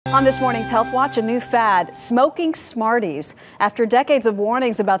On this morning's Health Watch, a new fad, smoking Smarties. After decades of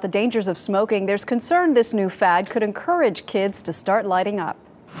warnings about the dangers of smoking, there's concern this new fad could encourage kids to start lighting up.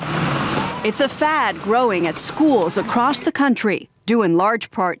 It's a fad growing at schools across the country, due in large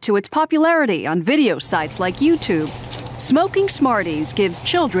part to its popularity on video sites like YouTube. Smoking Smarties gives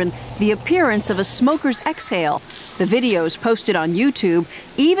children the appearance of a smoker's exhale. The videos posted on YouTube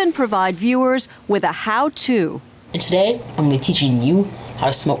even provide viewers with a how-to. And today, I'm going to be teaching you how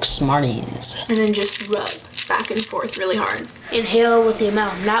to smoke Smarties. And then just rub back and forth really hard. Inhale with your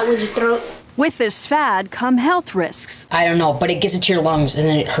mouth, not with your throat. With this fad come health risks. I don't know, but it gets into your lungs and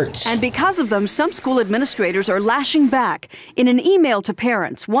then it hurts. And because of them, some school administrators are lashing back. In an email to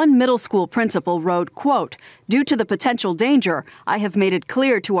parents, one middle school principal wrote, quote, "Due to the potential danger, I have made it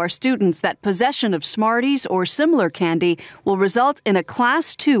clear to our students that possession of Smarties or similar candy will result in a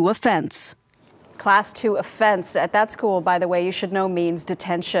Class 2 offense." Class 2 offense. At that school, by the way, you should know means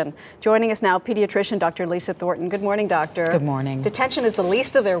detention. Joining us now, pediatrician Dr. Lisa Thornton. Good morning, doctor. Good morning. Detention is the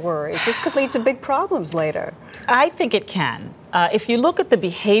least of their worries. This could lead to big problems later. I think it can. If you look at the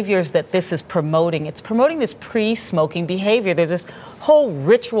behaviors that this is promoting, it's promoting this pre-smoking behavior. There's this whole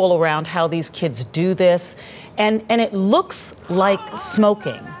ritual around how these kids do this, and it looks like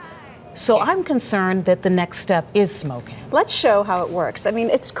smoking. So I'm concerned that the next step is smoking. Let's show how it works. I mean,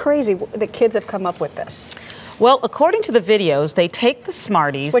 it's crazy that kids have come up with this. Well, according to the videos, they take the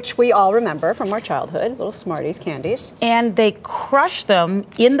Smarties, which we all remember from our childhood, little Smarties candies, and they crush them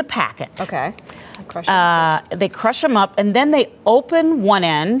in the packet. Okay. They crush them up, and then they open one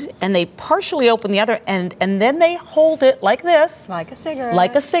end, and they partially open the other end, and then they hold it like this. Like a cigarette.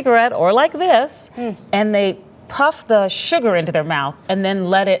 Like a cigarette, or like this, and they puff the sugar into their mouth, and then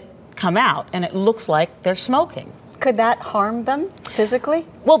let it come out, and it looks like they're smoking. Could that harm them physically?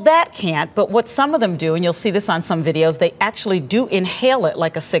 Well, that can't, but what some of them do, and you'll see this on some videos, they actually do inhale it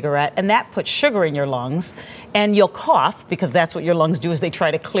like a cigarette, and that puts sugar in your lungs, and you'll cough, because that's what your lungs do, is they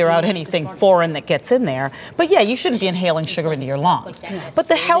try to clear out anything foreign that gets in there. But yeah, you shouldn't be inhaling sugar into your lungs. But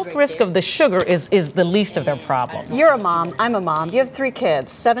the health risk of the sugar is the least of their problems. You're a mom, I'm a mom. You have 3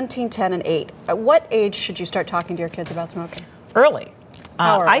 kids, 17, 10, and 8. At what age should you start talking to your kids about smoking? Early.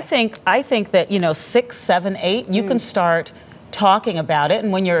 I think that, 6, 7, 8, you can start talking about it,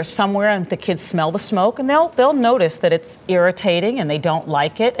 and when you're somewhere and the kids smell the smoke, and they'll notice that it's irritating and they don't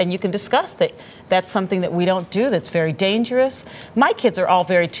like it, and you can discuss that that's something that we don't do that's very dangerous. My kids are all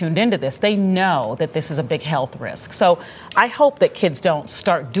very tuned into this. They know that this is a big health risk. So I hope that kids don't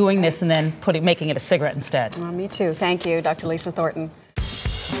start doing this and then making it a cigarette instead. Me too. Thank you, Dr. Lisa Thornton.